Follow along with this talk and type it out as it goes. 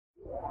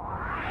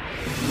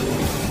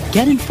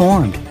Get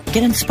informed,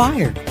 get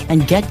inspired,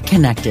 and get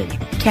connected.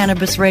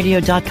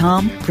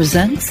 CannabisRadio.com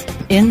presents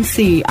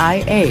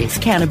NCIA's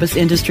Cannabis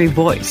Industry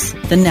Voice.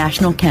 The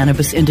National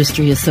Cannabis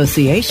Industry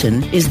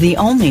Association is the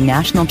only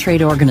national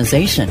trade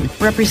organization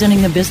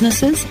representing the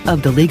businesses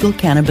of the legal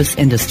cannabis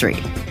industry.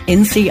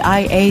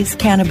 NCIA's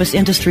Cannabis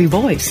Industry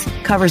Voice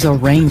covers a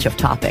range of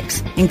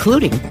topics,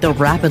 including the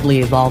rapidly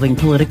evolving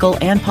political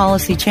and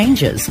policy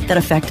changes that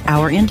affect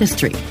our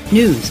industry,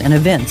 news and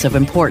events of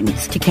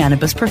importance to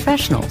cannabis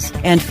professionals,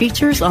 and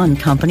features on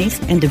companies,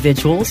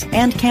 individuals,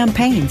 and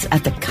campaigns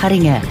at the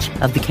cutting edge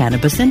of the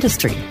cannabis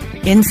industry.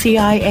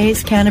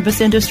 NCIA's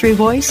Cannabis Industry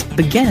Voice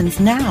begins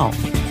now.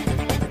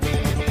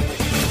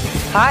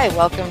 Hi,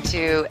 welcome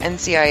to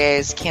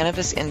NCIA's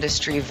Cannabis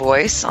Industry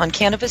Voice on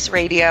Cannabis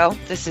Radio.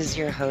 This is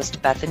your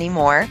host, Bethany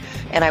Moore,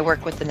 and I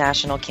work with the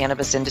National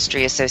Cannabis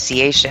Industry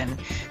Association.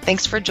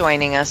 Thanks for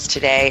joining us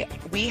today.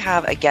 We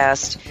have a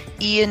guest,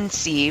 Ian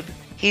Sieb.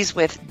 He's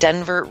with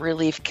Denver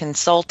Relief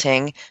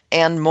Consulting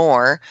and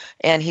more,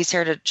 and he's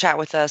here to chat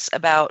with us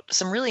about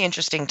some really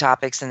interesting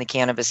topics in the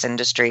cannabis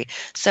industry.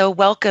 So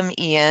welcome,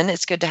 Ian.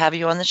 It's good to have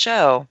you on the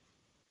show.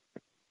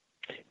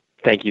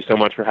 Thank you so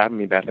much for having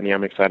me, Bethany.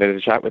 I'm excited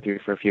to chat with you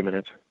for a few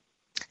minutes.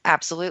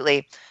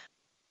 Absolutely.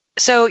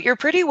 So you're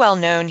pretty well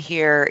known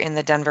here in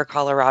the Denver,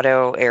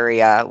 Colorado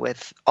area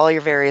with all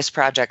your various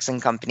projects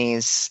and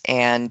companies,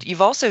 and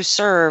you've also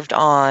served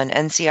on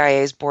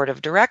NCIA's board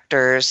of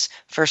directors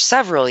for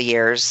several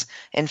years.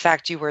 In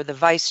fact, you were the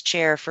vice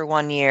chair for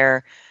 1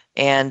 year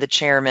and the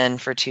chairman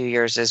for 2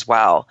 years as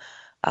well.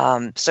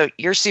 So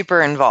you're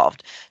super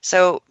involved.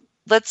 So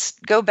let's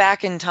go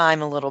back in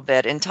time a little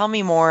bit and tell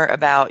me more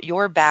about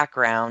your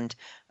background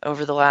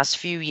over the last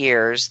few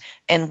years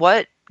and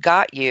what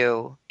got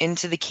you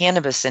into the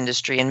cannabis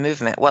industry and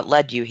movement. What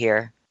led you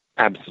here?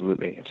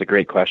 Absolutely. It's a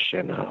great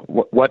question.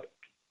 What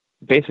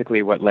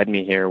led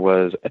me here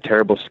was a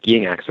terrible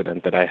skiing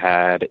accident that I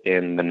had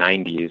in the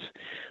 90s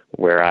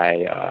where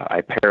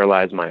I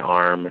paralyzed my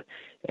arm.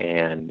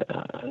 And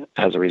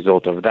as a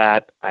result of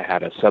that, I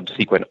had a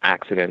subsequent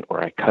accident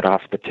where I cut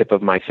off the tip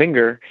of my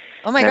finger.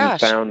 Oh my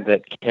gosh. Found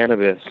that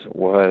cannabis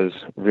was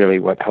really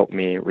what helped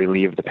me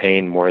relieve the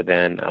pain more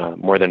than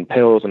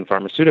pills and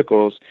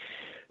pharmaceuticals.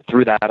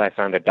 Through that, I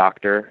found a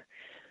doctor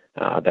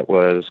that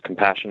was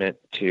compassionate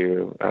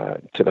to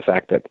the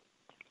fact that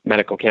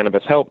medical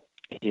cannabis helped.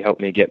 He helped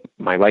me get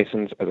my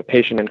license as a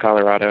patient in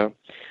Colorado.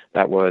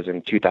 That was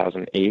in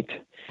 2008.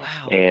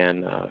 Wow.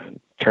 And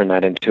turned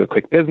that into a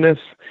quick business,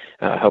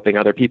 helping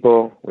other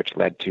people, which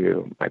led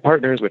to my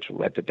partners, which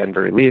led to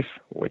Denver Relief,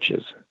 which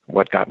is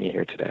what got me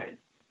here today.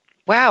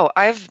 Wow,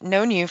 I've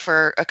known you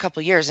for a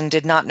couple of years and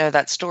did not know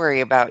that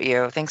story about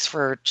you. Thanks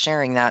for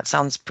sharing that.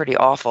 Sounds pretty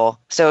awful.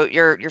 So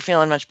you're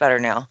feeling much better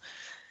now.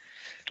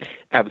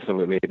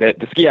 Absolutely.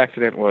 The ski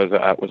accident was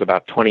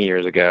about 20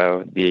 years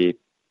ago. The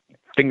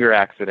finger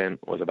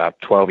accident was about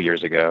 12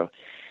 years ago.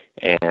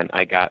 And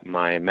I got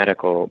my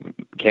medical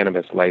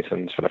cannabis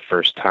license for the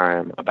first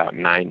time about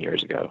 10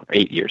 years ago.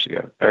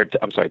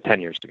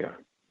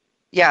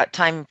 Yeah,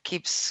 time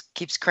keeps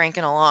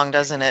cranking along,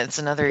 doesn't it? It's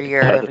another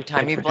year every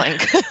time you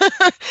blink.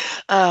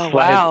 Oh,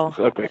 wow.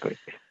 So quickly.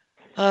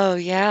 Oh,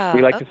 yeah.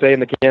 We like to say in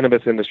the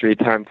cannabis industry,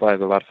 time flies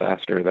a lot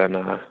faster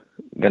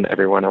than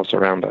everyone else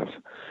around us.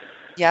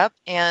 Yep,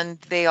 and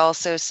they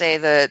also say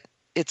that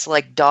it's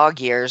like dog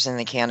years in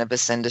the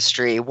cannabis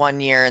industry. 1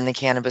 year in the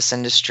cannabis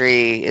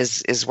industry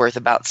is worth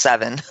about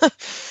 7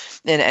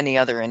 in any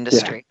other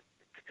industry.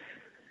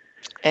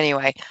 Yeah.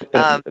 Anyway,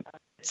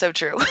 so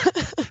true.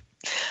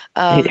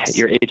 Yeah,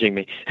 you're aging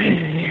me.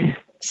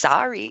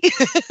 Sorry.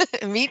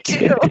 Me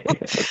too.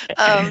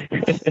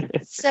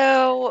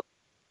 So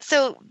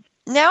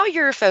now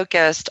you're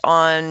focused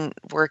on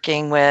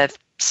working with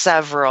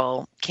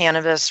several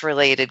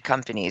cannabis-related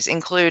companies,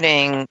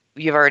 including,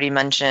 you've already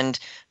mentioned,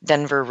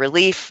 Denver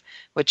Relief,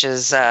 which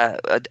is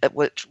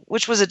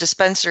which was a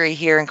dispensary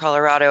here in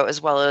Colorado,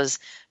 as well as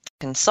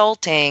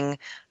Consulting,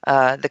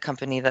 the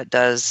company that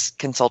does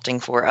consulting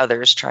for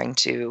others trying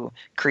to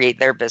create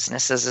their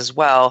businesses as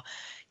well.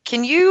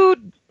 Can you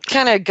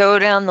kind of go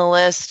down the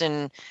list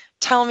and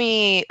tell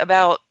me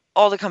about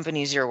all the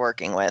companies you're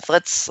working with?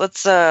 Let's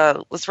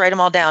write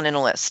them all down in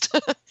a list.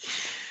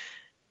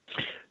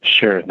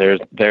 Sure. There's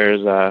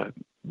a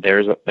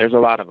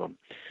lot of them.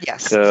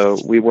 Yes. So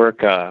we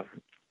work.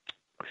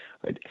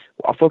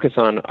 I'll focus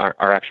on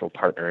our actual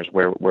partners,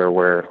 where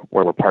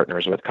we're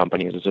partners with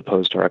companies as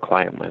opposed to our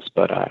client list.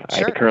 But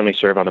Sure. I currently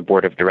serve on the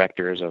board of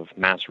directors of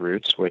Mass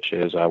Roots, which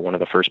is one of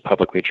the first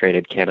publicly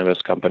traded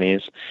cannabis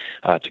companies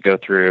to go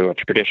through a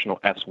traditional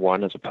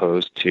S1 as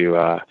opposed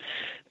to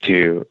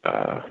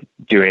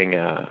doing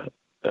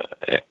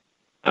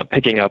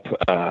picking up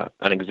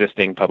an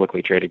existing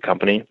publicly traded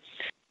company.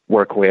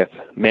 Work with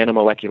Mana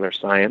Molecular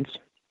Science.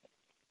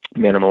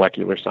 Mana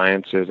Molecular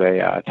Science is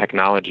a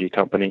technology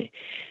company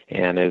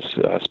and is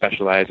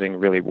specializing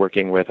really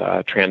working with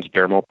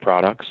transdermal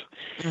products.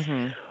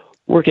 Mm-hmm.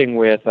 working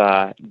with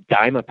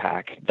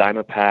Dymapack.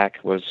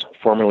 Dymapack was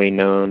formerly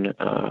known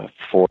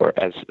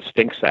as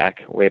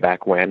Stinksack way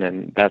back when,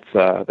 and that's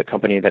the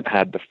company that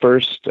had the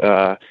first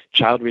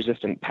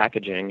child-resistant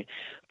packaging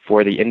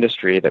for the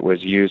industry that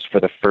was used for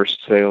the first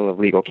sale of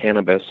legal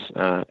cannabis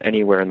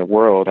anywhere in the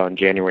world on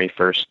January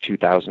 1st,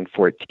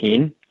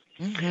 2014.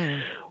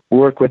 Mm-hmm. We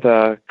work with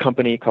a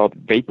company called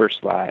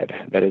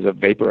VaporSlide that is a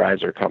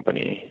vaporizer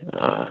company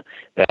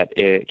that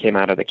it came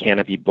out of the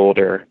Canopy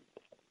Boulder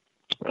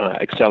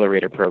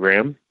accelerator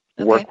program.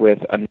 Okay. Work with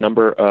a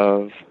number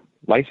of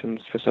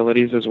licensed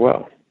facilities as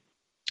well.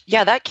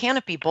 Yeah, that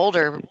Canopy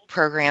Boulder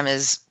program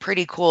is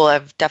pretty cool.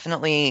 I've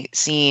definitely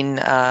seen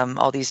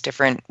all these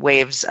different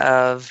waves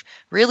of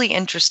really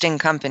interesting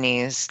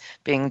companies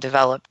being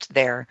developed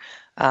there.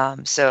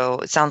 So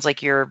it sounds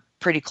like you're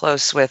pretty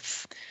close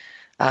with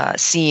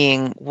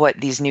seeing what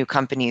these new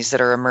companies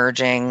that are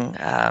emerging,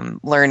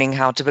 learning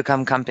how to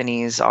become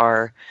companies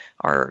are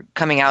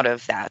coming out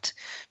of that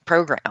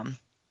program.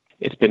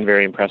 It's been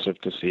very impressive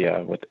to see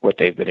what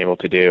they've been able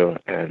to do,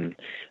 and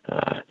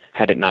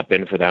had it not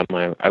been for them,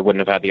 I wouldn't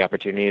have had the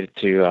opportunity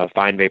to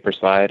find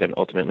VaporSlide and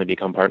ultimately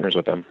become partners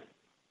with them.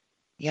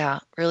 Yeah,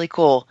 really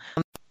cool.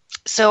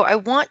 So I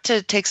want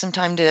to take some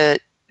time to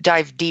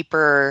dive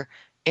deeper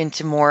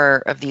into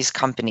more of these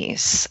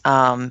companies,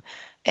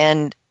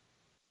 and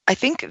I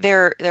think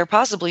they're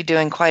possibly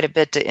doing quite a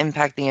bit to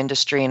impact the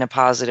industry in a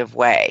positive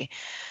way.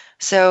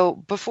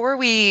 So before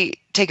we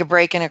take a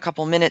break in a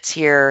couple minutes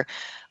here,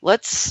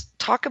 let's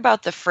talk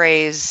about the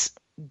phrase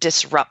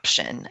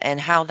disruption and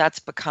how that's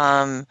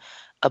become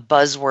a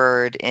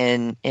buzzword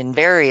in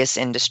various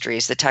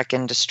industries, the tech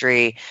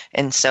industry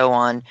and so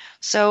on.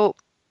 So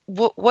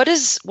what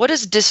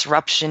does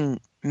disruption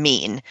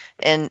mean?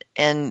 And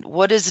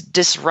what does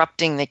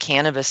disrupting the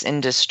cannabis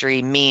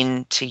industry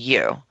mean to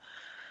you?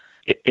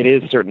 It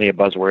is certainly a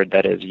buzzword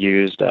that is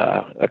used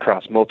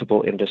across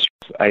multiple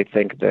industries. I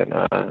think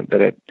that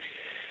it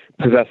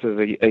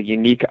possesses a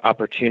unique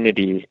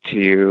opportunity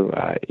to,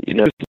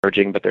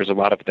 emerging, but there's a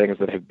lot of things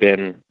that have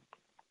been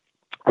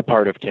a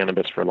part of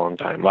cannabis for a long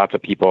time. Lots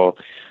of people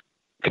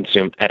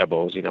consume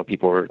edibles.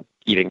 People were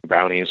eating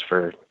brownies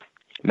for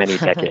many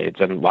decades,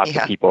 and lots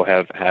of people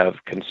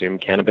have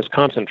consumed cannabis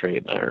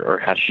concentrate or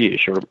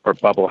hashish or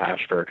bubble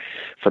hash for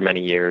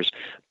many years.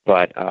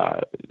 But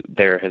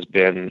there has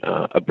been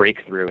a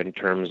breakthrough in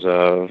terms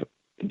of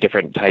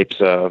different types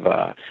of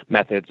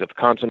methods of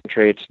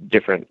concentrates,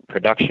 different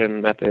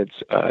production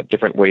methods,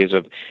 different ways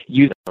of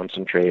using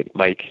concentrate,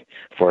 like,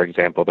 for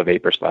example, the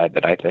VaporSlide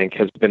that I think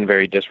has been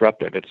very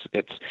disruptive.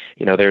 It's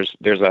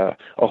there's a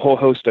whole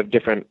host of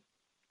different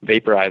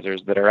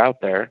vaporizers that are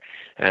out there,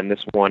 and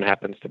this one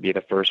happens to be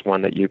the first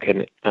one that you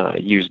can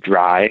use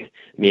dry,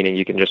 meaning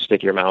you can just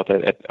stick your mouth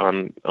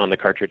on the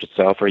cartridge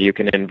itself, or you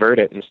can invert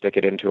it and stick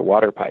it into a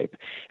water pipe.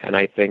 And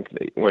I think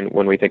that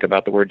when we think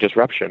about the word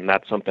disruption,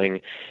 that's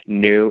something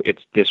new.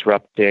 It's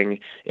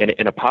disrupting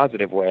in a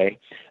positive way,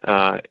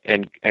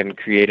 and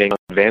creating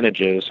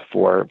advantages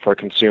for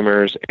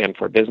consumers and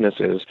for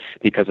businesses,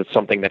 because it's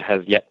something that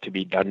has yet to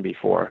be done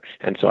before.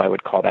 And so I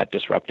would call that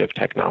disruptive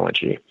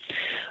technology.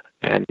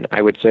 And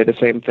I would say the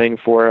same thing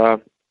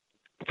for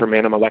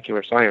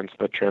Nanomolecular Science.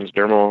 The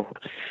transdermal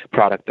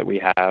product that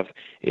we have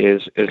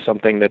is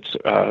something that's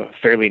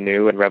fairly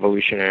new and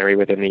revolutionary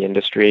within the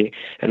industry.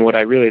 And what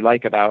I really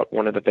like about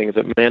one of the things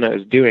that Mana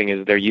is doing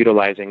is they're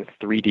utilizing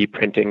 3D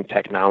printing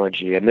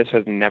technology. And this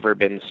has never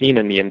been seen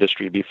in the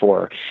industry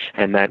before.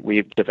 And that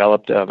we've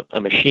developed a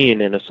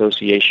machine in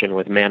association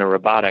with Mana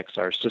Robotics,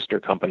 our sister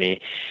company,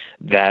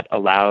 that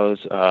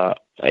allows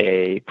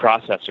a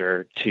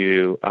processor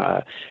to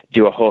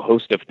do a whole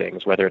host of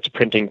things, whether it's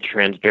printing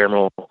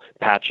transdermal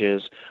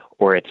patches,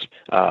 or it's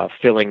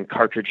filling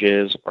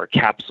cartridges or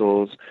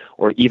capsules,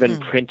 or even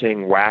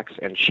printing wax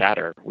and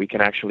shatter. We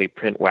can actually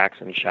print wax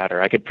and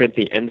shatter. I could print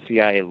the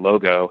NCIA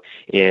logo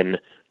in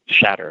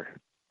shatter,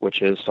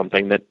 which is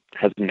something that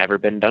has never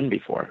been done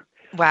before.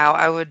 Wow,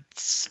 I would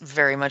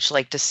very much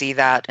like to see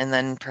that and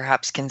then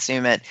perhaps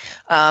consume it.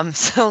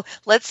 So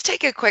let's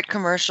take a quick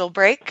commercial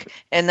break,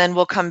 and then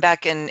we'll come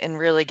back and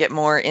really get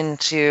more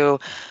into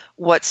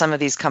what some of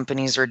these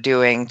companies are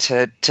doing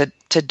to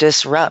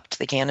disrupt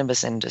the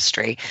cannabis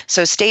industry.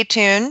 So stay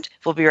tuned.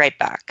 We'll be right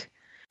back.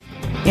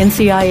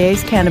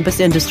 NCIA's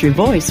Cannabis Industry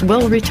Voice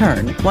will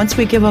return once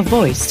we give a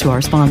voice to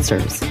our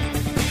sponsors.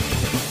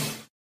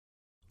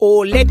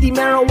 Oh, let the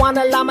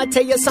marijuana llama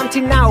tell you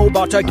something now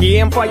about a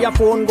game for your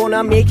phone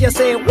gonna make you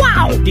say,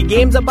 wow! The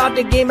game's about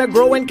the gamer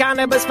growing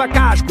cannabis for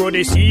cash. Grow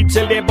the seed,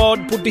 sell the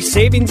bud, put the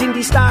savings in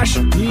the stash.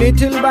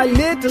 Little by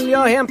little,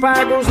 your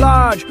empire grows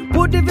large.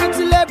 Put different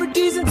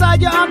celebrities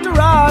inside your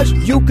entourage.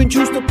 You can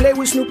choose to play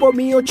with Snoop or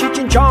me or Cheech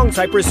and Chong,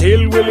 Cypress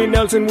Hill, Willie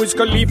Nelson, Wiz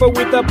Khalifa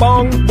with a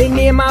bong. The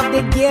name of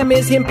the game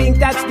is Hemp Inc.,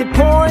 that's the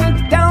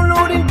point.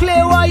 Download and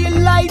play while you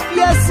light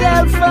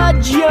yourself a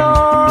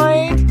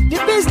joint.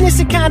 The business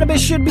of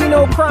cannabis should be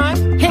no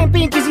crime. Hemp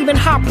Inc. is even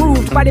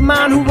hot-proofed by the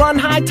man who run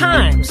High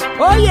Times.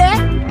 Oh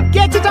yeah?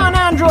 Get it on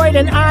Android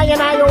and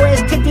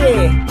iOS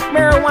today.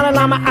 Marijuana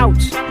Llama out.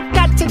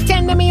 Got to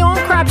tend to me own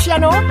crops, you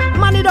know.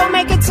 Money don't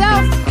make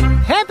itself.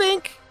 Hey,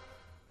 Pink.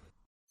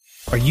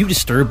 Are you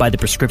disturbed by the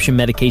prescription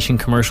medication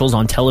commercials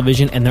on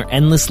television and their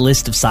endless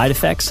list of side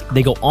effects?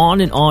 They go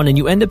on, and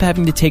you end up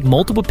having to take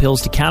multiple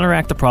pills to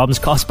counteract the problems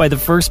caused by the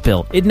first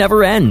pill. It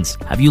never ends.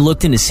 Have you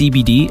looked into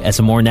CBD as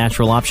a more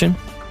natural option?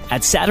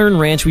 At Saturn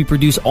Ranch, we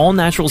produce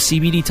all-natural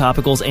CBD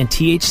topicals and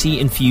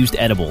THC-infused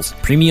edibles.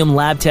 Premium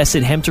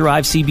lab-tested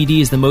hemp-derived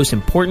CBD is the most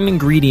important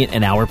ingredient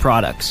in our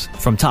products.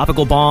 From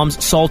topical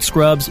balms, salt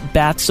scrubs,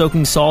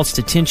 bath-soaking salts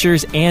to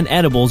tinctures and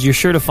edibles, you're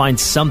sure to find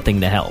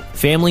something to help.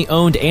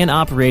 Family-owned and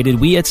operated,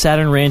 we at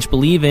Saturn Ranch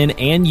believe in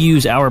and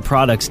use our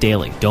products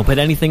daily. Don't put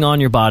anything on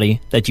your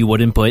body that you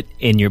wouldn't put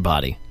in your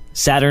body.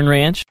 Saturn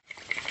Ranch.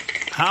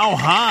 How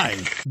high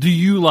do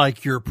you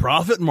like your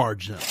profit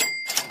margin?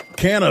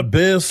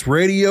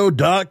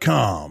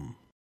 CannabisRadio.com.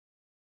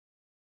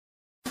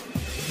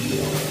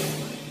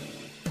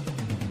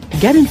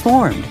 Get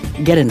informed,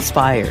 get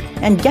inspired,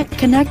 and get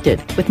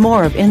connected with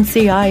more of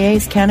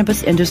NCIA's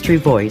Cannabis Industry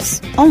Voice,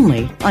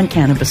 only on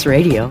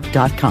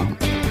CannabisRadio.com.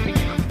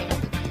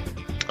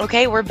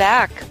 Okay, we're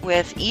back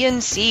with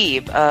Ian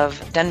Sieb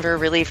of Denver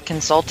Relief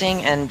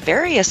Consulting and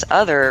various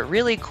other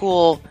really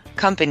cool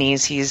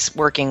companies he's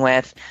working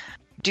with.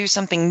 Do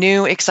something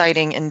new,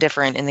 exciting, and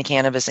different in the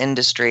cannabis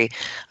industry.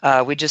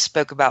 We just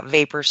spoke about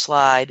Vapor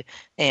Slide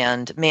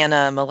and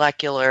Mana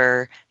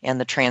Molecular and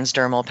the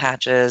transdermal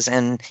patches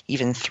and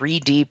even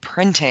 3D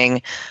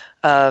printing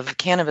of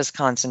cannabis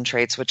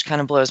concentrates, which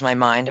kind of blows my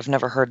mind. I've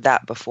never heard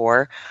that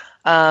before.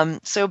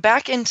 So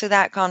back into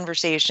that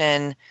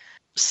conversation,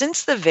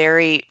 since the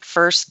very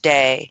first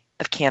day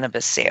of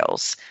cannabis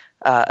sales,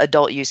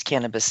 adult use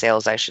cannabis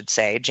sales, I should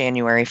say,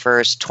 January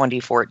 1st,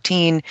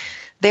 2014,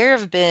 there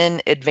have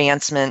been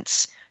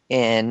advancements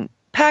in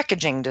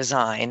packaging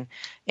design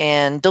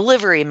and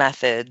delivery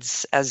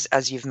methods,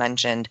 as you've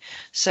mentioned.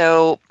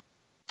 So,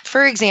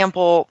 for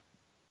example,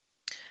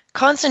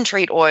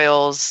 concentrate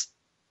oils,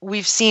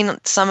 we've seen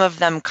some of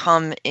them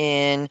come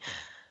in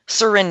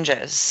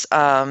syringes,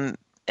 and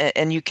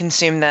you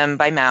consume them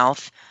by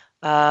mouth.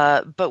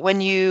 But when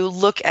you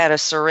look at a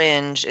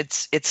syringe,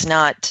 it's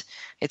not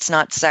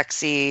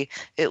sexy.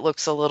 It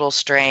looks a little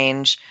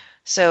strange.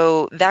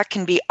 So that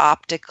can be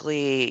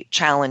optically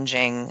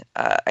challenging,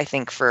 I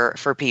think,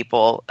 for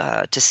people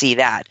to see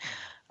that.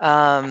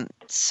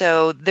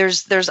 So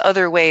there's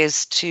other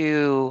ways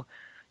to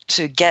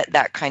get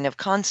that kind of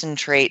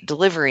concentrate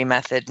delivery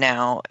method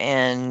now.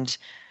 And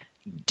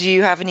do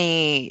you have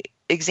any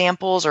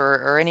examples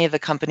or any of the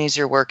companies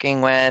you're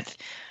working with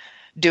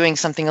doing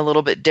something a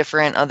little bit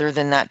different other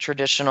than that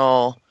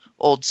traditional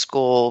old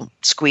school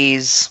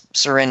squeeze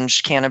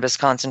syringe cannabis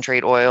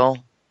concentrate oil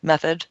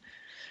method?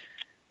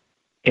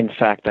 In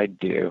fact, I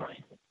do,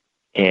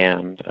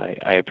 and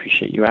I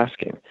appreciate you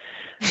asking.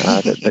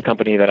 The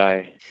company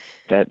that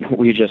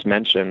we just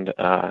mentioned,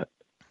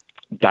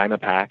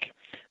 Dymapack,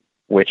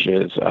 which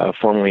is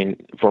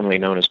formerly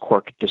known as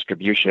Quark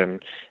Distribution,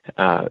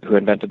 who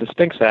invented the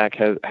Stink Sack,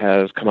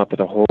 has come up with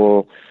a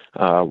whole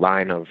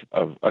line of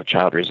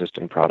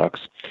child-resistant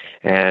products.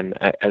 And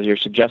as you're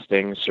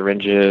suggesting,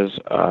 syringes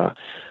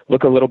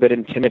look a little bit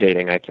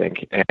intimidating, I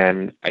think,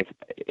 and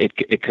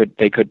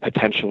they could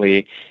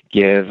potentially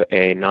give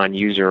a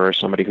non-user or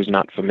somebody who's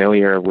not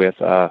familiar with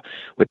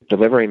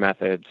delivery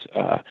methods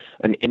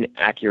an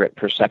inaccurate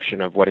perception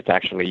of what it's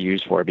actually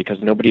used for,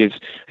 because nobody is,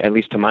 at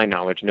least to my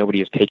knowledge,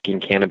 nobody is taking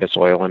cannabis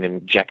oil and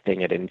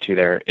injecting it into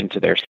their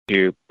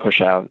to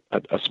push out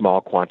a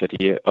small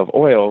quantity of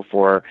oil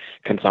for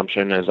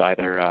consumption as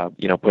either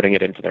putting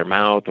it into their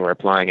mouth or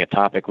applying it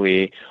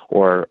topically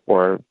or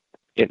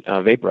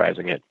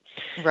vaporizing it.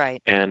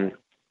 Right. And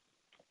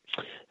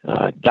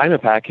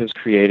Dymapack has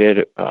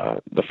created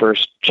the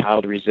first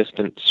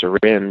child-resistant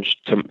syringe,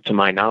 to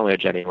my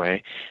knowledge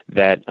anyway,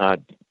 that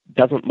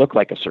doesn't look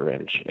like a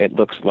syringe. It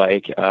looks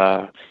like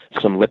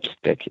some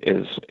lipstick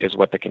is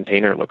what the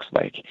container looks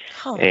like.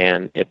 Oh.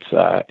 And it's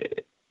a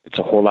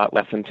whole lot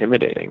less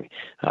intimidating.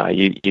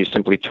 You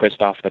simply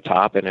twist off the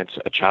top, and it's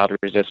a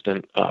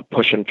child-resistant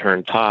push and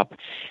turn top,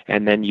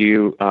 and then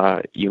you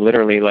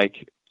literally,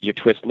 like you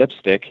twist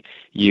lipstick,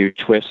 you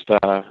twist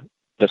the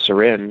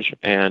syringe,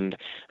 and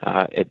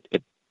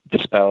it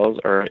dispels,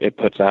 or it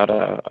puts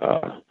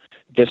out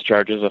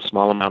discharges a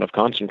small amount of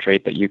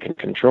concentrate that you can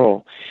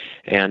control.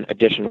 And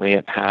additionally,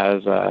 it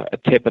has a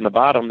tip in the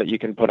bottom that you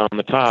can put on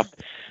the top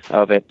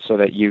of it, so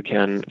that you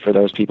can, for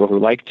those people who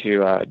like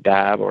to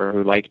dab or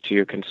who like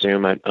to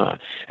consume it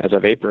as a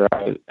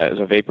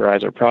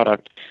vaporizer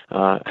product,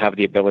 have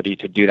the ability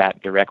to do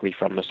that directly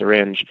from the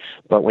syringe.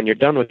 But when you're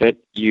done with it,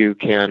 you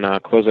can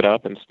close it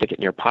up and stick it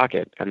in your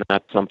pocket, and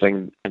that's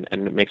something, and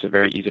it makes it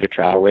very easy to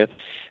travel with.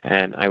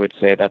 And I would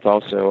say that's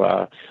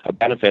also a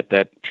benefit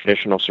that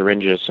traditional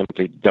syringes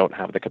simply don't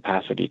have the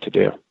capacity to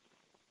do.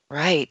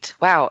 Right.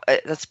 Wow.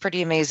 That's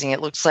pretty amazing. It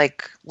looks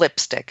like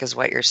lipstick is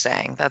what you're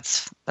saying.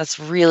 That's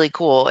really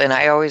cool. And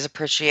I always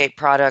appreciate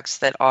products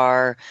that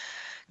are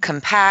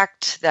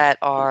compact, that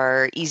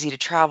are easy to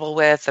travel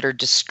with, that are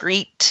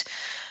discreet.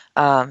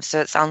 So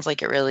it sounds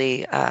like it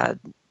really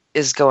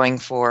is going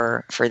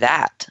for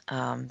that.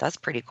 That's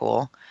pretty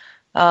cool.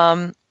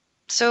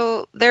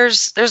 So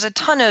there's a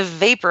ton of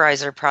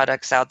vaporizer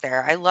products out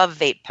there. I love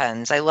vape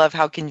pens. I love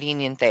how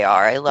convenient they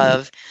are. I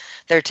love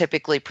they're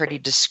typically pretty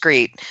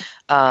discreet.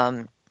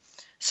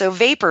 So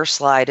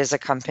VaporSlide is a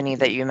company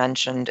that you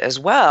mentioned as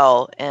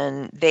well,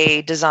 and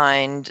they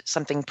designed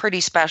something pretty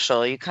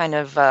special. You kind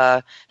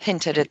of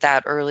hinted at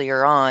that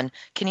earlier on.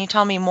 Can you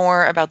tell me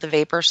more about the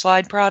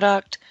VaporSlide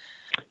product?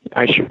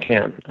 I sure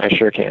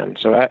can.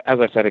 So as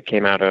I said, it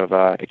came out of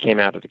the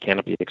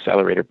Canopy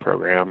Accelerator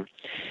program,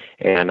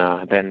 and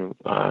then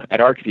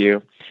at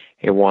ArcView,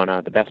 it won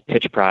the best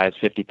pitch prize,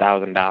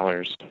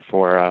 $50,000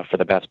 for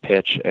the best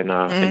pitch in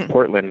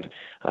Portland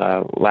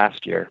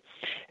last year.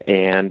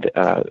 And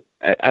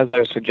as I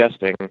was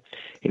suggesting,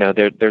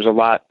 there's a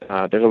lot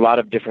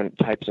of different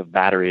types of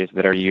batteries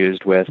that are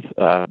used with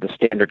the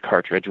standard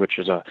cartridge, which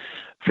is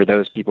for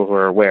those people who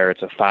are aware,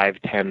 it's a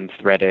 510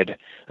 threaded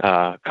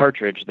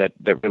cartridge that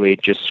really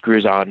just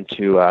screws on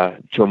to a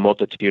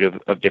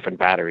multitude of different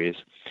batteries.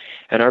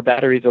 And our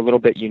battery is a little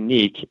bit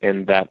unique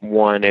in that,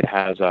 one, it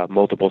has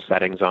multiple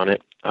settings on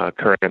it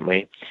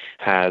currently,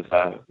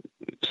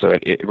 so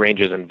it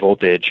ranges in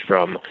voltage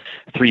from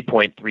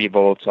 3.3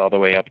 volts all the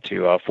way up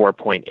to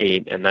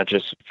 4.8, and that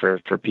just for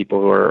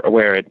people who are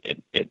aware,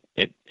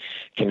 it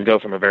can go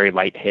from a very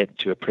light hit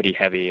to a pretty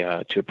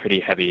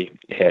heavy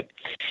hit.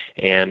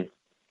 And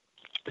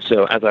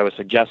so, as I was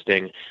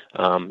suggesting,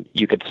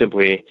 you could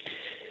simply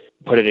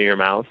put it in your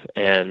mouth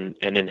and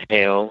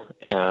inhale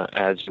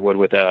as you would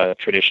with a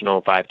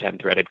traditional 510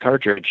 threaded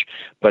cartridge.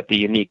 But the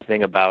unique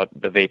thing about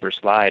the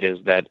VaporSlide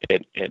is that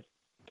it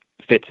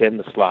fits in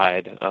the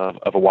slide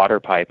of a water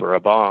pipe or a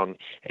bong,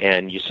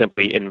 and you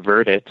simply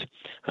invert it,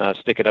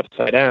 stick it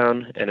upside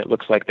down, and it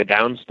looks like the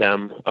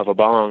downstem of a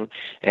bong,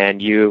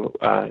 and you,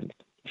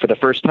 for the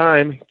first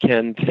time,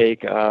 can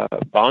take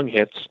bong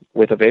hits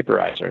with a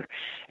vaporizer.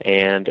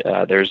 And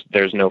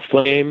there's no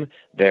flame,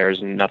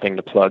 there's nothing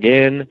to plug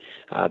in,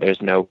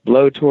 there's no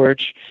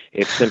blowtorch.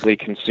 It's simply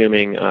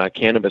consuming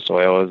cannabis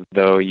oil as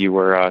though you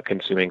were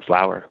consuming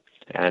flower.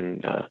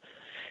 And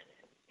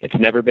it's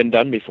never been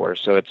done before,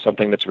 so it's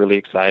something that's really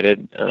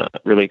exciting.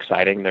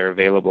 They're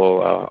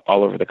available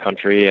all over the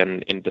country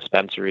and in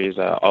dispensaries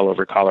all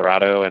over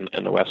Colorado and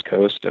the West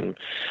Coast, and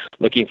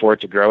looking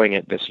forward to growing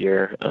it this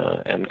year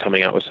and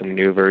coming out with some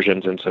new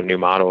versions and some new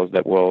models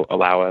that will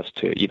allow us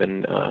to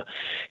even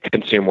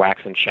consume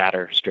wax and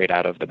shatter straight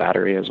out of the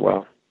battery as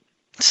well.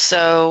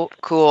 So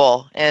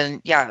cool.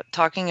 And yeah,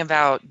 talking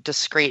about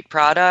discrete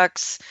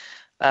products,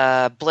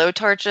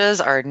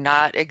 blowtorches are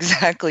not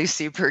exactly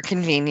super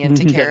convenient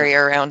to carry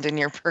around in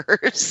your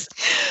purse.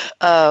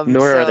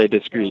 Nor are they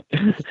discreet.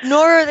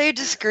 Nor are they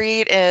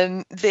discreet,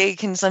 and they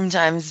can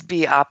sometimes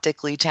be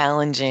optically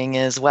challenging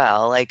as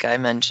well, like I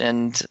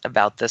mentioned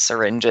about the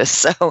syringes.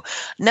 So,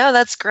 no,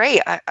 that's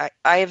great. I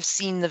have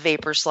seen the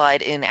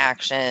VaporSlide in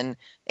action,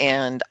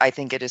 and I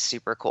think it is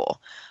super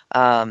cool.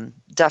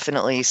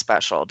 Definitely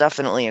special.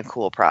 Definitely a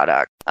cool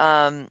product.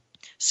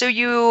 So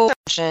you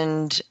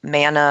mentioned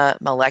Mana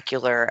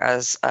Molecular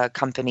as a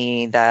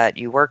company that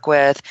you work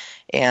with,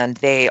 and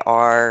they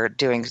are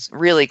doing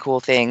really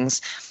cool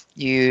things.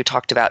 You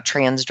talked about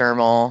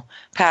transdermal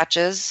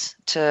patches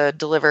to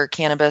deliver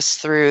cannabis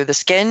through the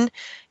skin,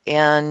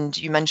 and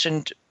you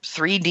mentioned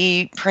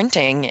 3D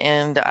printing,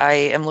 and I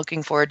am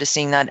looking forward to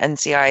seeing that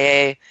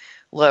NCIA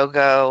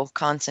logo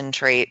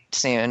concentrate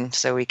soon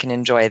so we can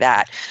enjoy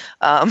that.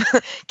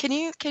 Can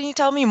you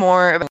tell me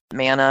more about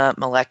Mana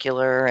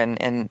Molecular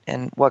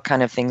and what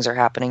kind of things are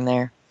happening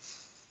there?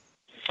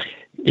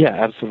 Yeah,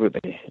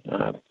 absolutely.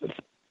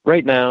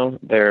 Right now,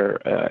 there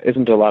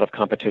isn't a lot of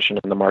competition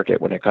in the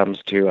market when it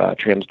comes to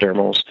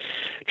transdermals.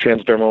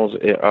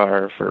 Transdermals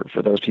are,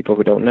 for those people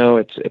who don't know,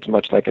 it's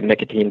much like a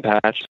nicotine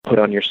patch put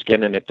on your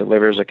skin, and it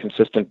delivers a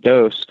consistent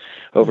dose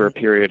over a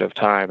period of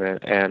time.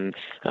 And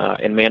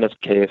in Mana's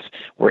case,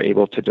 we're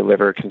able to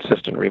deliver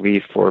consistent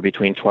relief for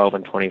between 12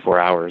 and 24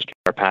 hours.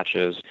 Our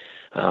patches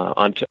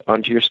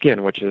onto your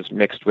skin, which is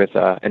mixed with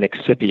an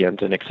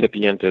excipient. An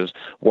excipient is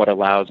what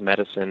allows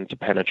medicine to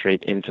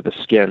penetrate into the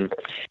skin,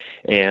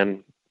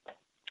 and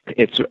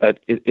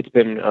it's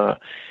been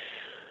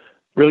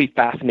really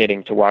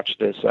fascinating to watch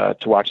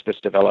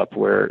this develop.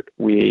 Where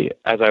we,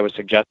 as I was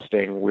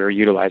suggesting, we're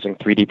utilizing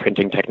 3D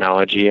printing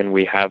technology, and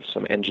we have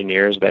some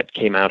engineers that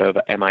came out of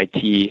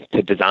MIT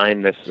to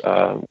design this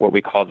what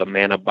we call the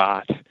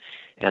ManaBot,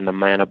 and the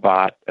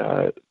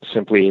ManaBot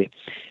simply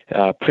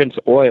prints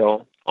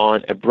oil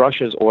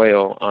brushes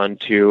oil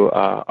onto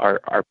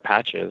our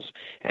patches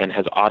and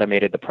has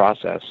automated the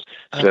process.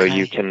 Okay. So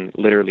you can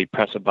literally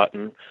press a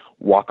button,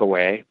 walk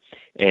away,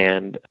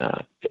 and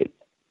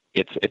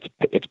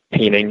it's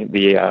painting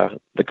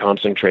the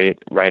concentrate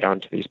right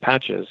onto these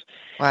patches.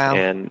 Wow.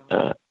 And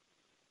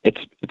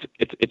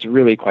it's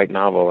really quite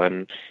novel,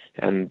 and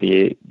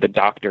the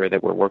doctor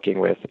that we're working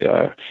with,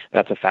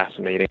 that's a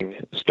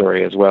fascinating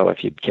story as well,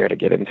 if you'd care to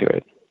get into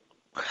it.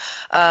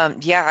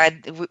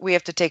 We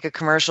have to take a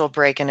commercial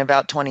break in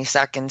about 20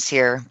 seconds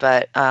here,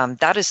 but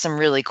that is some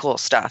really cool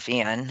stuff,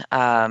 Ian.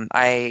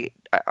 I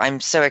I'm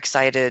so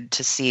excited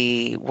to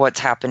see what's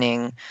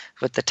happening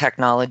with the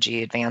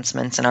technology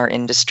advancements in our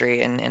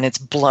industry, and it's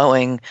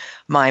blowing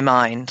my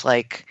mind.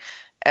 Like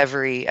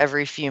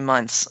every few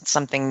months,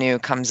 something new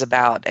comes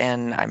about,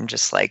 and I'm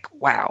just like,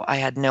 wow, I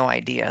had no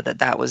idea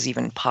that was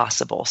even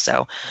possible.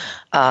 So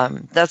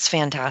that's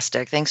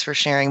fantastic. Thanks for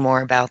sharing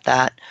more about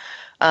that.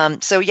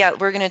 So yeah,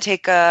 we're going to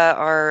take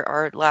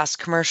our last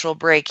commercial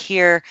break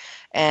here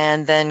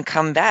and then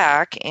come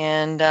back,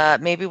 and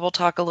maybe we'll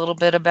talk a little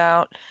bit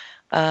about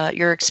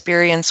your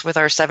experience with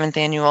our 7th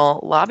annual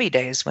Lobby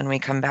Days when we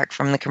come back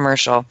from the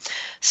commercial.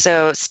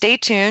 So stay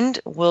tuned.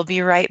 We'll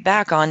be right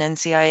back on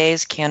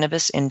NCIA's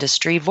Cannabis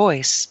Industry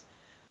Voice.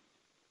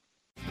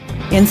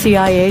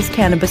 NCIA's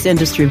Cannabis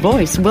Industry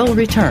Voice will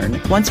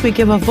return once we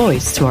give a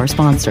voice to our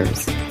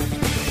sponsors.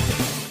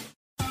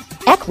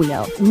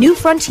 Equio, New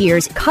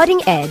Frontier's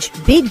cutting-edge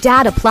big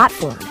data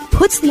platform,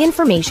 puts the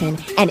information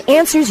and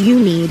answers you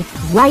need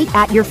right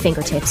at your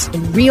fingertips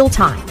in real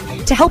time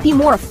to help you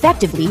more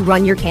effectively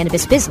run your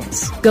cannabis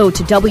business. Go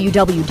to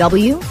www.equio.io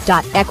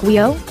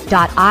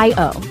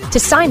to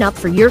sign up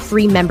for your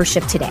free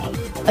membership today.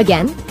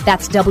 Again,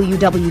 that's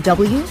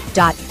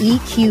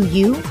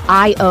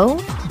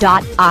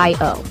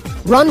www.equio.io.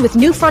 Run with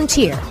New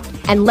Frontier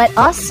and let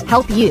us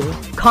help you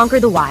conquer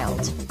the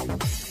wild.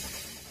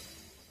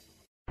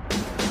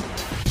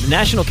 The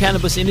National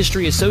Cannabis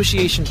Industry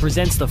Association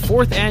presents the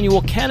 4th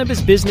Annual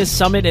Cannabis Business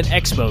Summit and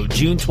Expo,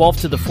 June 12th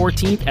to the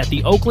 14th at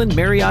the Oakland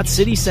Marriott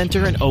City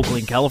Center in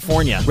Oakland,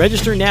 California.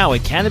 Register now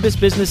at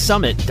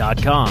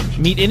CannabisBusinessSummit.com.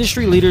 Meet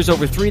industry leaders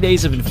over 3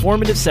 days of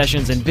informative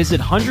sessions and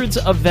visit hundreds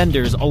of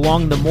vendors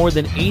along the more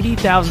than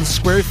 80,000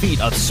 square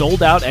feet of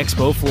sold-out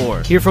expo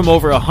floor. Hear from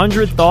over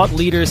 100 thought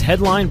leaders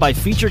headlined by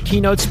feature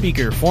keynote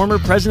speaker, former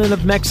President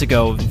of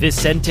Mexico,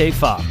 Vicente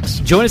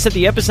Fox. Join us at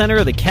the epicenter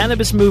of the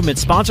cannabis movement,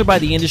 sponsored by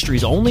the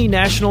industry's only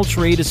national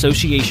trade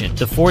association.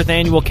 The 4th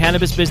Annual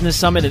Cannabis Business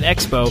Summit and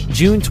Expo,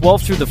 June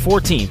 12th through the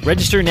 14th.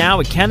 Register now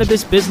at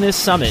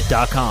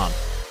CannabisBusinessSummit.com.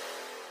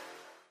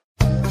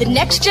 The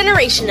next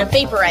generation of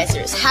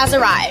vaporizers has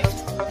arrived.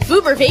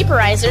 Vuber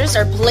vaporizers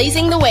are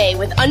blazing the way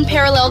with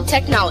unparalleled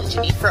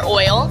technology for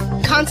oil,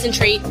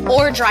 concentrate,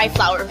 or dry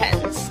flower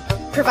pens.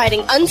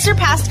 Providing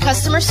unsurpassed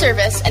customer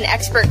service and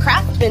expert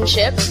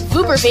craftsmanship,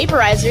 Vuber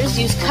vaporizers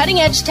use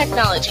cutting-edge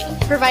technology,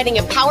 providing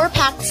a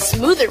power-packed,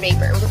 smoother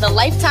vapor with a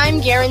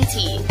lifetime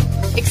guarantee.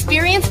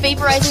 Experience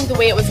vaporizing the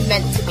way it was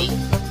meant to be.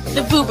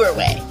 The Vuber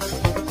way.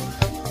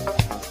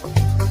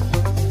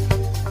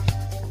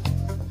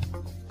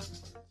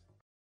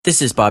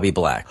 This is Bobby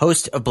Black,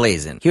 host of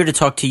Blazin', here to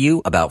talk to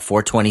you about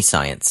 420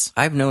 Science.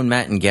 I've known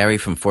Matt and Gary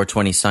from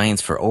 420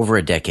 Science for over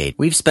a decade.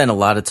 We've spent a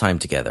lot of time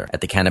together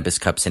at the Cannabis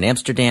Cups in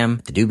Amsterdam,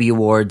 the Doobie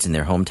Awards in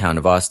their hometown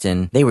of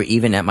Austin. They were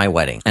even at my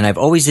wedding. And I've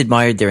always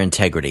admired their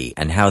integrity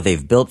and how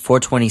they've built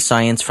 420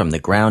 Science from the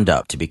ground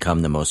up to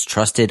become the most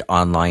trusted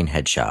online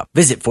head shop.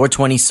 Visit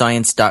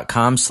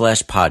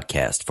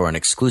 420science.com/podcast for an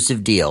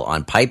exclusive deal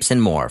on pipes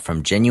and more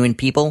from genuine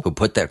people who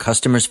put their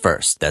customers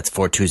first. That's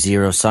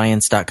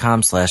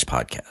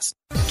 420science.com/podcast.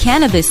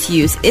 Cannabis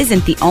use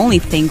isn't the only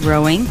thing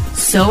growing,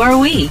 so are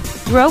we.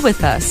 Grow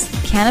with us.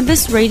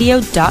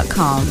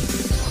 CannabisRadio.com.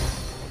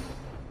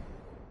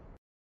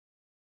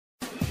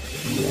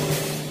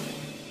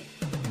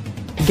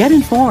 Get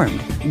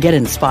informed, get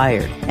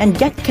inspired, and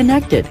get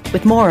connected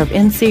with more of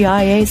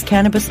NCIA's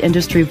Cannabis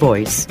Industry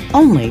Voice,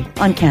 only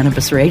on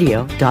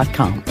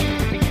CannabisRadio.com.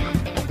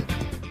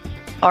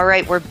 All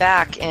right, we're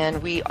back,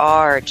 and we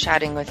are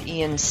chatting with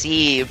Ian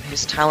Sieb,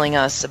 who's telling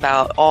us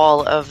about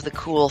all of the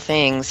cool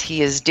things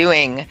he is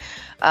doing.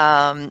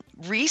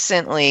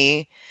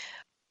 Recently,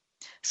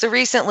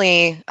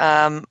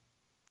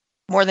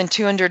 more than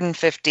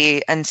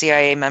 250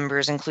 NCIA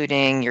members,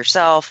 including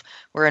yourself,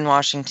 were in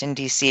Washington,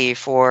 D.C.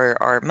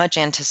 for our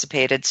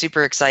much-anticipated,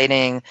 super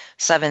exciting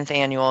 7th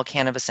Annual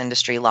Cannabis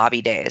Industry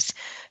Lobby Days.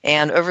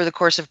 And over the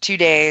course of 2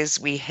 days,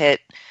 we hit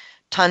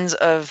tons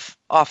of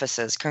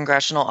offices,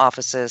 congressional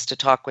offices, to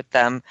talk with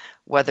them,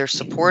 whether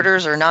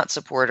supporters or not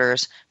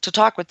supporters, to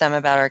talk with them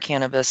about our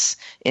cannabis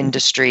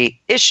industry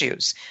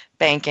issues,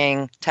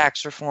 banking,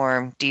 tax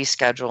reform,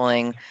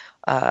 descheduling,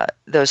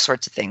 those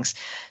sorts of things.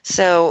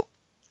 So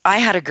I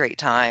had a great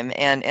time,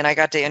 and I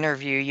got to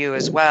interview you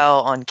as well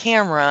on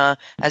camera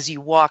as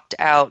you walked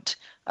out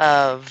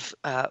of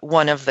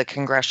one of the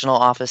congressional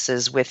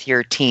offices with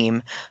your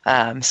team.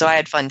 So I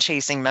had fun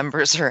chasing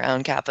members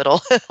around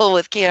Capitol Hill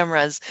with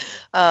cameras.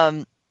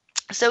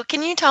 So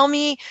can you tell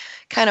me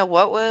kind of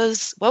what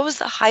was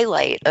the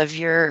highlight of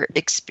your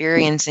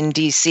experience in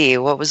DC?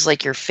 What was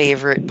like your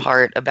favorite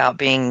part about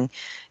being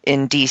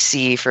in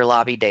DC for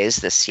Lobby Days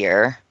this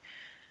year?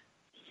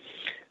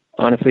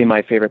 Honestly,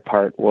 my favorite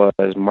part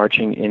was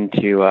marching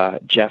into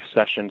Jeff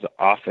Sessions'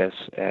 office,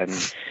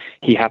 and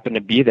he happened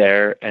to be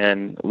there,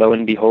 and lo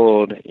and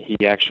behold, he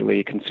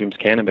actually consumes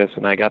cannabis,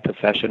 and I got the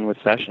session with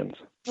Sessions.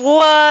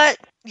 What?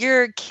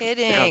 You're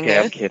kidding. Okay,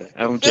 I'm kidding.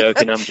 I'm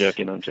joking.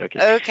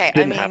 Okay,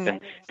 Didn't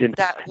happen.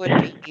 That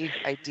would be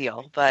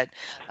ideal, but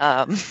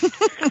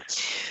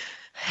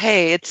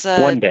Hey, it's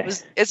One day.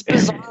 it's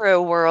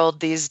bizarro world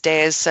these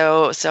days,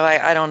 so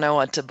I don't know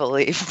what to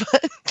believe,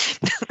 but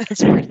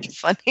it's pretty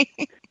funny.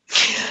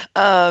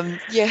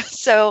 Yeah,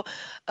 so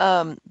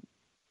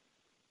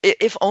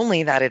if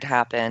only that had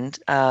happened.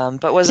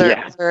 But was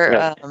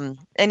there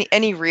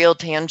any real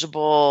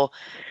tangible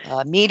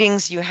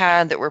meetings you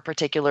had that were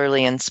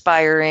particularly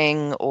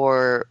inspiring,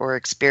 or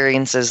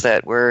experiences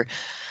that were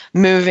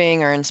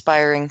moving or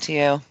inspiring to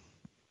you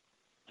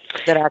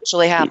that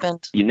actually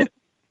happened?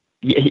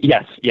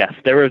 Yes.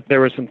 There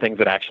were some things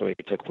that actually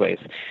took place.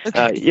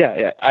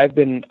 Okay. I've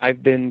been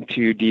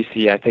to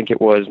DC. I think it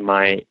was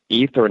my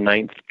 8th or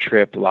 9th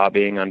trip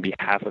lobbying on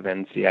behalf of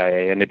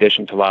NCIA. In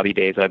addition to lobby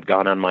days, I've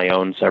gone on my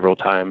own several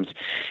times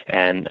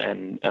and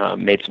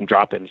made some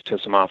drop-ins to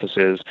some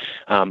offices,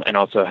 and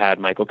also had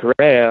Michael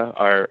Correa,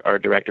 our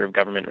director of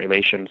government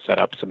relations, set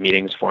up some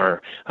meetings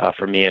for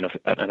me and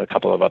a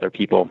couple of other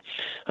people.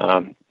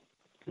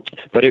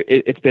 But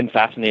it's been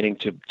fascinating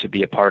to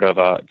be a part of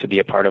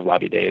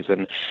Lobby Days,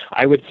 and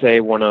I would say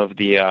one of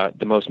the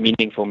most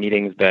meaningful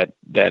meetings that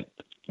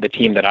the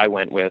team that I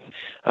went with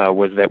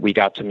was that we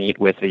got to meet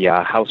with the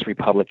House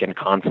Republican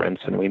Conference,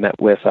 and we met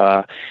with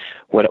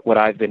what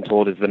I've been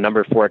told is the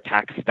number 4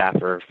 tax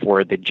staffer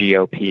for the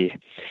GOP,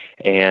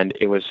 and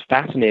it was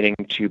fascinating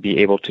to be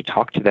able to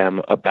talk to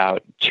them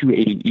about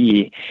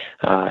 280E.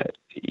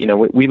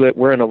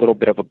 We're in a little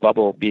bit of a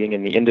bubble being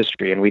in the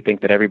industry, and we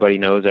think that everybody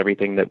knows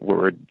everything that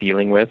we're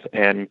dealing with.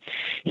 And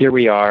here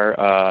we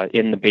are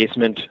in the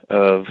basement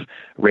of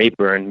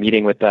Rayburn,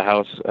 meeting with the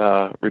House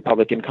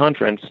Republican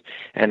Conference,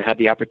 and had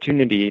the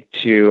opportunity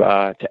to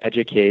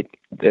educate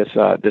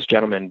this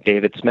gentleman,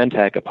 David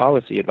Smentek, a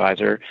policy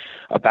advisor,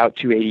 about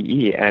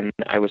 280E. And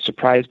I was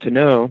surprised to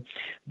know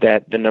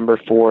that the number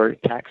 4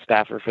 tax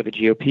staffer for the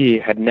GOP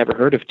had never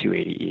heard of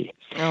 280E.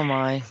 Oh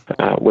my!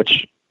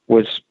 Which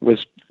was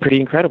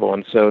pretty incredible.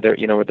 And so there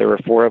were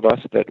 4 of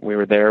us that we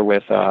were there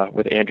with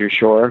Andrew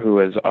Shore, who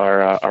is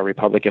our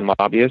Republican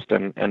lobbyist,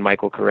 and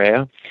Michael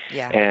Correa,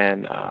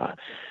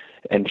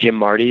 and Jim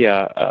Marty,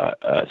 a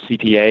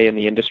CPA in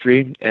the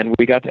industry, and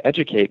we got to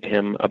educate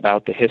him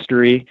about the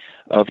history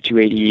of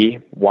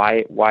 280E,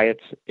 why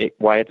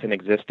it's in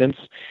existence,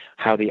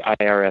 how the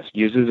IRS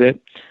uses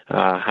it,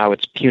 how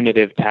it's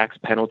punitive tax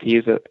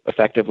penalties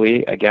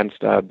effectively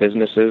against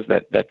businesses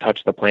that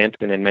touch the plant,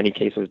 and in many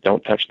cases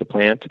don't touch the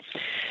plant.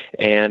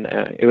 And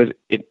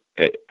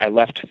I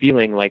left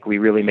feeling like we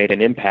really made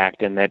an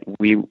impact, and that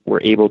we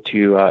were able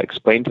to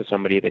explain to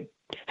somebody that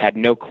had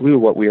no clue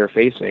what we were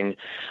facing,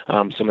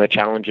 some of the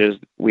challenges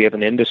we as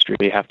an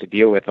industry have to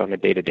deal with on a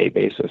day-to-day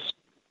basis.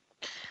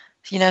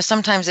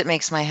 Sometimes it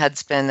makes my head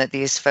spin that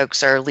these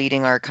folks are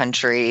leading our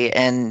country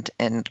and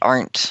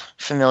aren't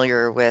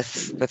familiar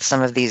with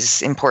some of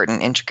these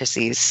important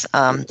intricacies.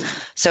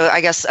 So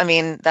I guess,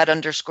 that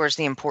underscores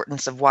the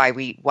importance of why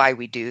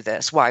we do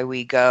this, why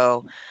we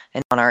go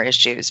and on our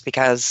issues,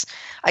 because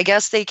I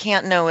guess they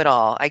can't know it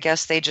all. I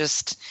guess they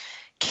just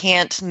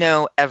can't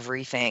know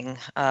everything.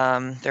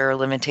 There are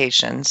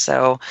limitations.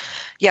 So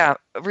yeah,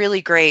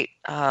 really great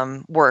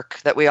work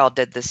that we all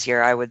did this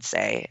year, I would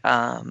say.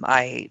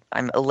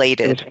 I'm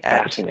elated. It was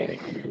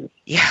fascinating.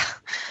 Yeah.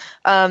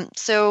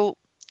 So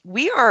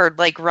we are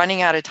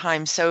running out of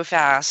time so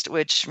fast,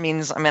 which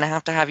means I'm going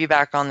to have you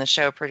back on the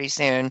show pretty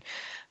soon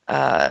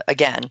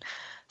again.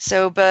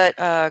 So, but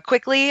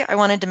quickly, I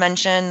wanted to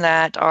mention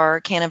that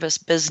our Cannabis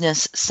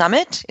Business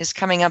Summit is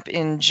coming up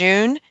in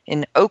June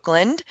in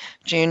Oakland,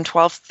 June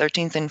 12th,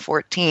 13th, and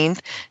 14th.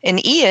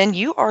 And Ian,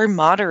 you are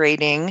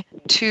moderating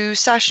 2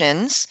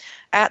 sessions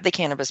at the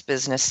Cannabis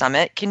Business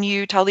Summit. Can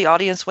you tell the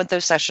audience what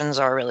those sessions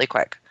are really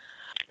quick?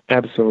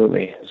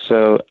 Absolutely.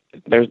 So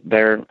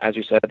there, as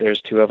you said,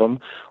 there's 2 of them.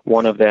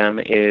 One of them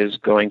is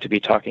going to be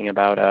talking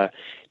about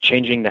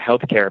changing the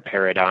healthcare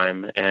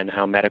paradigm and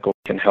how medical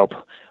can help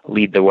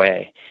lead the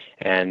way.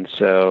 And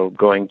so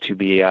going to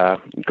be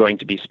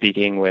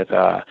speaking with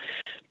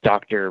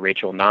Dr.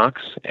 Rachel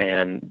Knox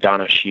and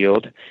Donna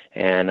Shield,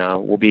 and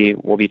we'll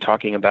be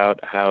talking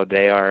about how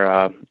they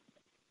are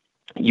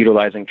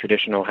utilizing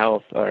traditional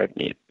health, or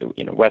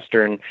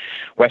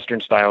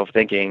Western style of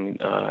thinking,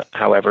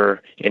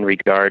 however, in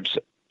regards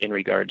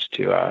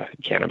to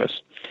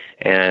cannabis.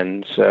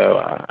 And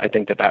so I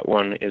think that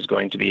one is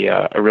going to be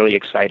a really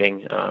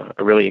exciting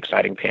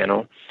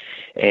panel.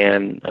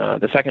 And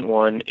the second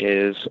one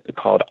is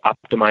called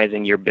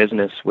Optimizing Your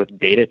Business with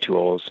Data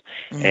Tools.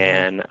 Mm-hmm.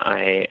 And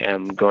I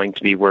am going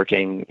to be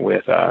working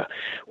with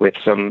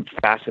some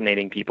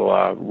fascinating people,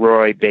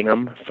 Roy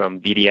Bingham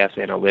from BDS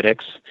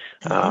Analytics,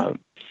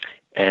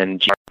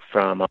 and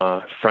from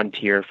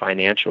Frontier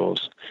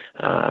Financials,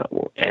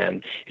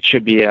 and it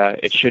should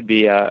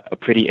be a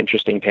pretty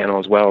interesting panel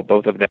as well.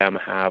 Both of them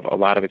have a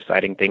lot of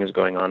exciting things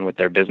going on with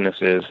their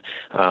businesses,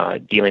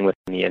 dealing with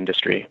the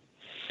industry.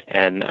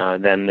 And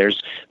then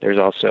there's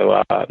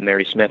also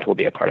Mary Smith will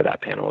be a part of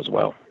that panel as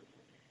well.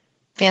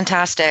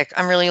 Fantastic!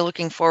 I'm really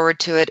looking forward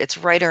to it. It's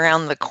right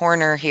around the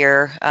corner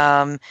here,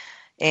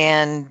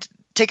 and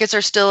tickets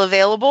are still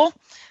available.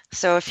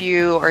 So if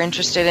you are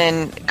interested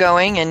in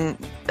going and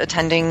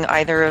attending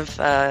either of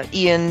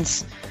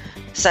Ian's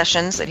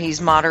sessions that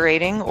he's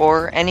moderating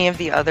or any of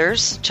the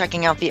others,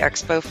 checking out the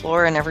expo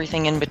floor and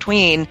everything in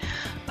between,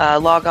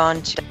 log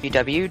on to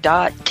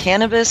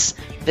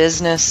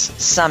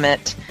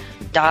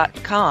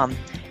www.cannabisbusinesssummit.com.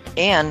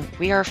 And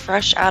we are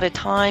fresh out of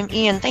time.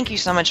 Ian, thank you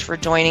so much for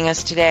joining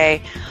us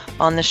today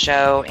on the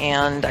show,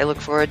 and I look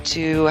forward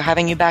to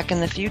having you back in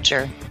the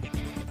future.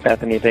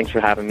 Bethany, thanks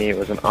for having me. It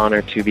was an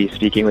honor to be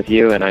speaking with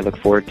you, and I look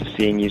forward to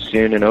seeing you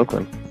soon in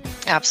Oakland.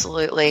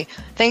 Absolutely.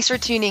 Thanks for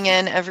tuning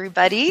in,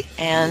 everybody,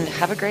 and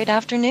have a great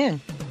afternoon.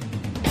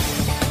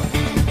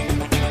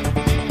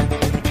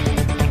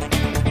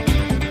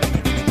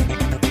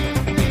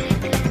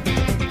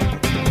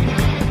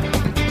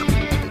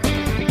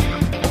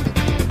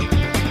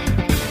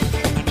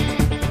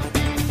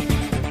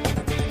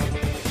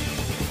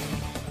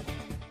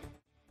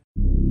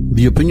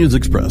 The opinions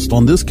expressed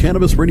on this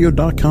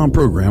CannabisRadio.com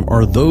program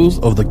are those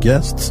of the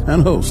guests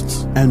and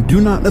hosts and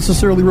do not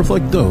necessarily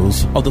reflect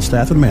those of the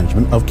staff and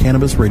management of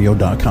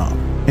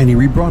CannabisRadio.com. Any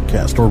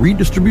rebroadcast or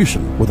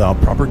redistribution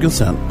without proper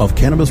consent of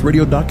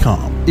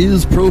CannabisRadio.com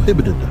is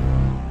prohibited.